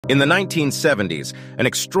In the 1970s, an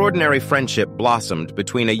extraordinary friendship blossomed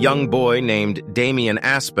between a young boy named Damian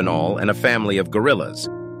Aspinall and a family of gorillas,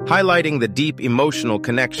 highlighting the deep emotional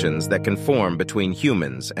connections that can form between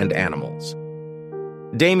humans and animals.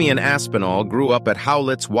 Damian Aspinall grew up at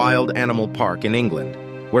Howlett's Wild Animal Park in England,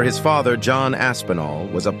 where his father, John Aspinall,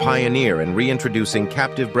 was a pioneer in reintroducing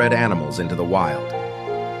captive-bred animals into the wild.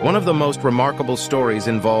 One of the most remarkable stories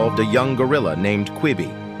involved a young gorilla named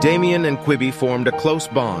Kwibi. Damian and Kwibi formed a close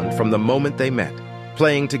bond from the moment they met,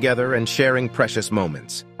 playing together and sharing precious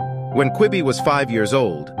moments. When Kwibi was 5 years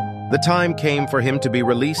old, the time came for him to be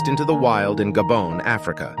released into the wild in Gabon,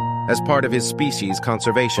 Africa, as part of his species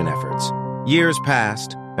conservation efforts. Years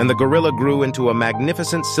passed, and the gorilla grew into a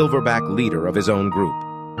magnificent silverback leader of his own group.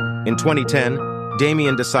 In 2010,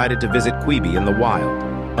 Damian decided to visit Kwibi in the wild,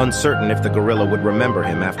 uncertain if the gorilla would remember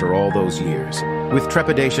him after all those years. With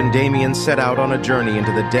trepidation, Damian set out on a journey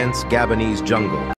into the dense Gabonese jungle.